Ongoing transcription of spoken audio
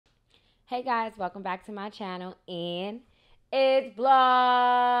Hey guys, welcome back to my channel, and it's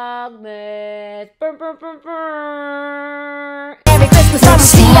Vlogmas. Brr, brr, brr, brr. Merry Christmas from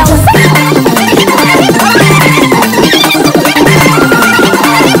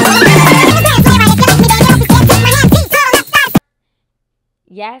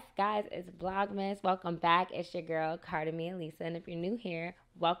Yes, guys, it's Vlogmas. Welcome back. It's your girl, CARTAMIALISA, and if you're new here,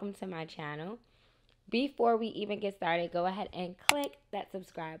 welcome to my channel. Before we even get started, go ahead and click that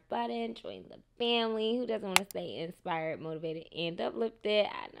subscribe button. Join the family. Who doesn't want to stay inspired, motivated, and uplifted?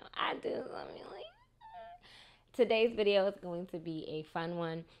 I know I do. Today's video is going to be a fun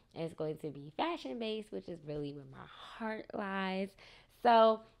one. It's going to be fashion based, which is really where my heart lies.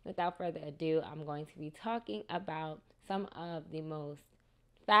 So without further ado, I'm going to be talking about some of the most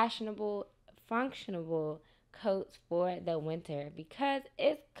fashionable, functionable coats for the winter because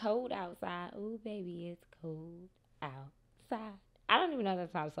it's cold outside. Ooh, baby, it's cold outside. I don't even know if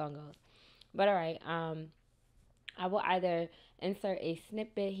that's how the song goes. But all right, I will either insert a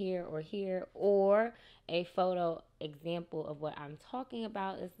snippet here, or a photo example of what I'm talking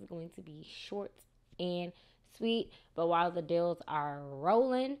about. This is going to be short and sweet. But while the deals are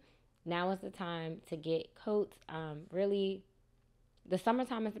rolling, now is the time to get coats. Really, the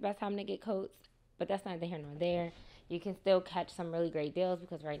summertime is the best time to get coats, but that's neither here nor there. You can still catch some really great deals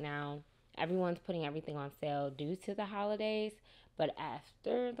because right now everyone's putting everything on sale due to the holidays. But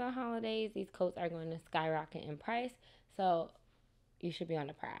after the holidays, these coats are going to skyrocket in price. So you should be on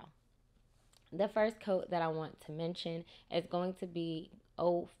the prowl. The first coat that I want to mention is going to be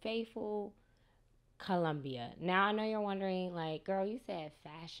Old Faithful Columbia. Now I know you're wondering, like, girl, you said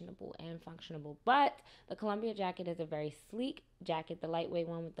fashionable and functionable, but the Columbia jacket is a very sleek jacket, the lightweight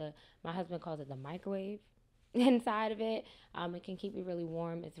one with the, my husband calls it the microwave inside of it. It can keep you really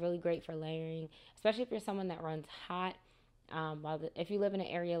warm. It's really great for layering, especially if you're someone that runs hot. If you live in an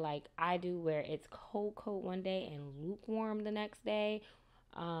area like I do where it's cold one day and lukewarm the next day,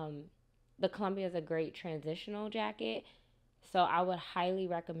 the Columbia is a great transitional jacket. So I would highly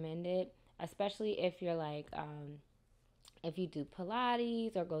recommend it, especially if you're like, if you do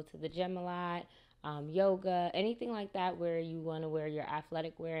Pilates or go to the gym a lot, yoga, anything like that where you want to wear your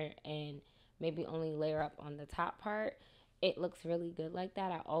athletic wear and maybe only layer up on the top part. It looks really good like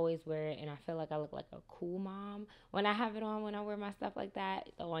that. I always wear it, and I feel like I look like a cool mom when I have it on, when I wear my stuff like that.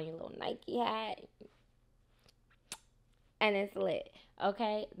 Throw on your little Nike hat, and it's lit.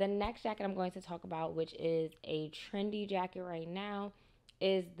 Okay, the next jacket I'm going to talk about, which is a trendy jacket right now,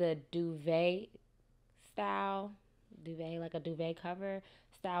 is the duvet style, duvet, like a duvet cover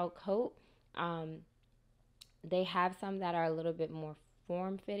style coat. Um, they have some that are a little bit more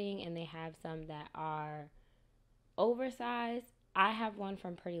form fitting, and they have some that are oversized. I have one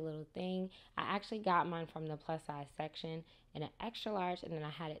from Pretty Little Thing. I actually got mine from the plus size section in an extra large, and then I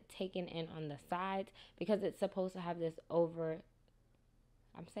had it taken in on the sides because it's supposed to have this I'm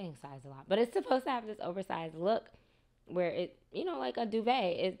saying size a lot, but it's supposed to have this oversized look where it, like a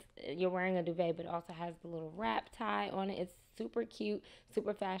duvet. You're wearing a duvet, but it also has the little wrap tie on it. It's super cute,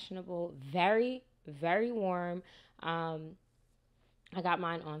 super fashionable, very, very warm. I got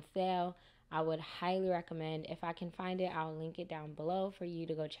mine on sale. I would highly recommend. If I can find it, I'll link it down below for you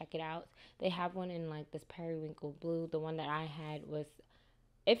to go check it out. They have one in like this periwinkle blue. The one that I had was,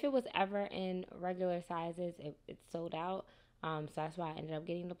 if it was ever in regular sizes, it's sold out. So that's why I ended up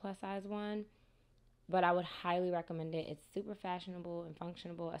getting the plus size one. But I would highly recommend it. It's super fashionable and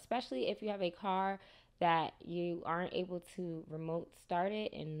functionable, especially if you have a car that you aren't able to remote start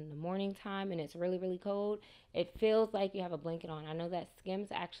it in the morning time and it's really, really cold. It feels like you have a blanket on. I know that Skims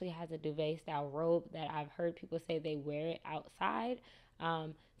actually has a duvet style robe that I've heard people say they wear it outside.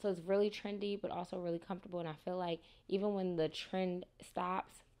 So it's really trendy, but also really comfortable. And I feel like even when the trend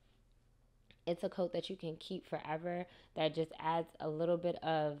stops, it's a coat that you can keep forever, that just adds a little bit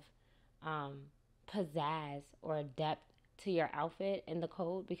of pizzazz or depth to your outfit in the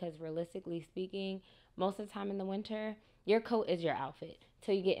cold, because realistically speaking, most of the time in the winter, your coat is your outfit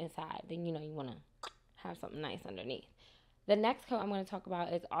till you get inside. Then you want to have something nice underneath. The next coat I'm going to talk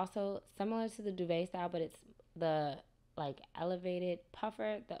about is also similar to the duvet style, but it's the like elevated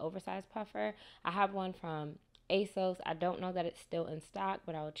puffer, the oversized puffer. I have one from ASOS. I don't know that it's still in stock,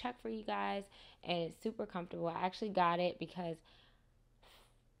 but I will check for you guys. And it's super comfortable. I actually got it because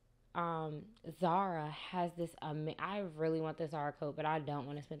Zara has this. I really want this Zara coat, but I don't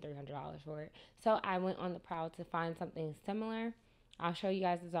want to spend $300 for it. So I went on the prowl to find something similar. I'll show you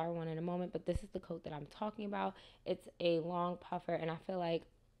guys the Zara one in a moment, but this is the coat that I'm talking about. It's a long puffer, and I feel like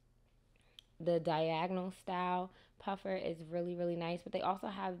the diagonal style puffer is really, really nice. But they also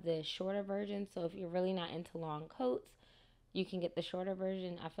have the shorter version, so if you're really not into long coats, you can get the shorter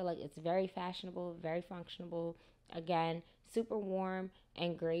version. I feel like it's very fashionable, very functional. Again, super warm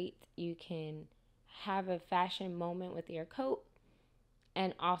and great. You can have a fashion moment with your coat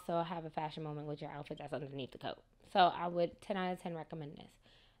and also have a fashion moment with your outfit that's underneath the coat. So I would 10 out of 10 recommend this.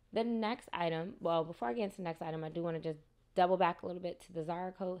 The next item, well, before I get into the next item, I do want to just double back a little bit to the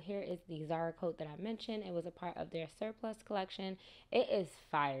Zara coat. Here is the Zara coat that I mentioned. It was a part of their surplus collection. It is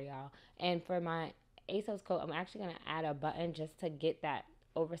fire, y'all. And for my ASOS coat, I'm actually going to add a button just to get that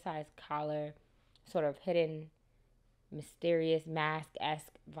oversized collar, sort of hidden, mysterious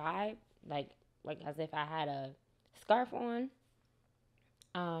mask-esque vibe, like as if I had a scarf on.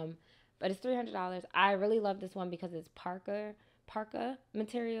 But it's $300. I really love this one because it's parka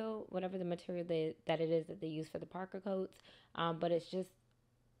material, whatever the material that it is that they use for the parka coats. But it's just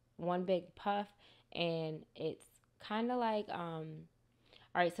one big puff, and it's kind of like all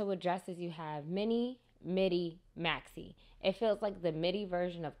right. So with dresses, you have mini, midi, maxi. It feels like the midi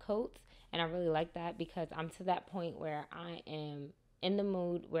version of coats, and I really like that because I'm to that point where I am in the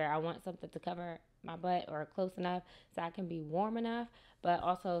mood where I want something to cover my butt or close enough so I can be warm enough, but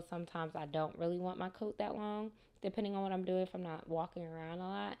also sometimes I don't really want my coat that long depending on what I'm doing if I'm not walking around a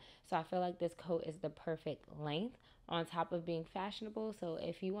lot. So I feel like this coat is the perfect length on top of being fashionable. So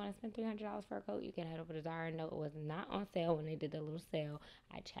if you want to spend $300 for a coat, you can head over to Zara. No, it was not on sale when they did the little sale.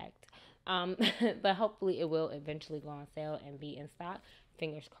 I checked. But hopefully it will eventually go on sale and be in stock.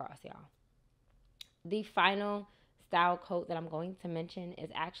 Fingers crossed, y'all. The final style coat that I'm going to mention is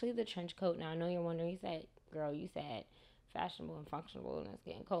actually the trench coat. Now, I know you're wondering, you said, girl, you said fashionable and functional and it's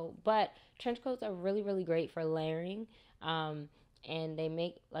getting cold. But trench coats are really, really great for layering. And they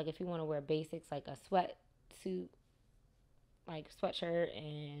make, like, if you want to wear basics like a sweatsuit, like sweatshirt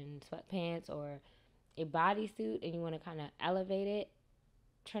and sweatpants, or a bodysuit, and you want to kind of elevate it,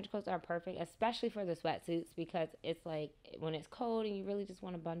 trench coats are perfect, especially for the sweatsuits, because it's like when it's cold and you really just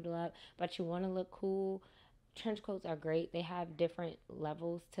want to bundle up, but you want to look cool. Trench coats are great. They have different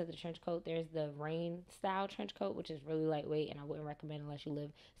levels to the trench coat. There's the rain style trench coat, which is really lightweight, and I wouldn't recommend unless you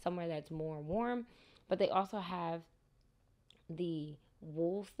live somewhere that's more warm. But they also have the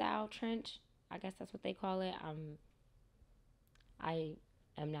wool style trench. I guess that's what they call it. I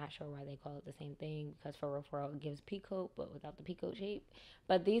am not sure why they call it the same thing, because for real, it gives pea coat, but without the pea coat shape.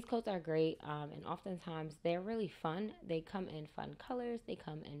 But these coats are great, and oftentimes they're really fun. They come in fun colors. They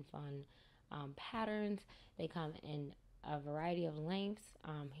come in fun patterns. They come in a variety of lengths.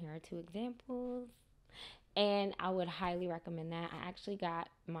 Here are two examples. And I would highly recommend that. I actually got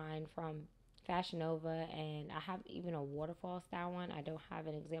mine from Fashion Nova, and I have even a waterfall style one. I don't have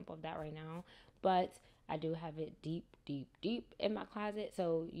an example of that right now, but I do have it deep, deep, deep in my closet,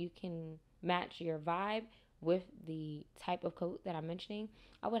 so you can match your vibe with the type of coat that I'm mentioning.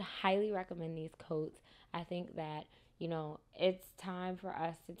 I would highly recommend these coats. I think that, it's time for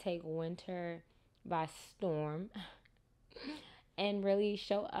us to take winter by storm and really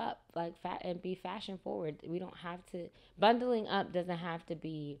show up like fat and be fashion forward. We don't have to, bundling up doesn't have to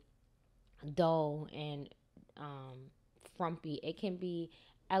be dull and frumpy. It can be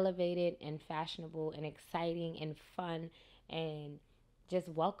elevated and fashionable and exciting and fun and just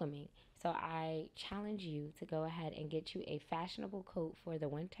welcoming. So I challenge you to go ahead and get you a fashionable coat for the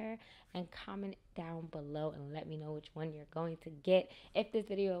winter, and comment down below and let me know which one you're going to get. If this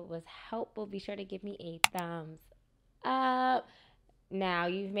video was helpful, be sure to give me a thumbs up. Now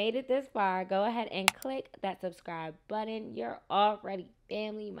you've made it this far, go ahead and click that subscribe button. You're already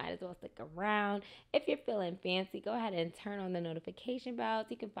family. You might as well stick around. If you're feeling fancy, go ahead and turn on the notification bells.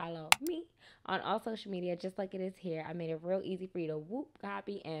 You can follow me on all social media just like it is here. I made it real easy for you to whoop,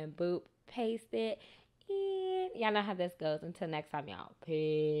 copy, and boop, paste it. And y'all know how this goes. Until next time, y'all.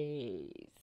 Peace.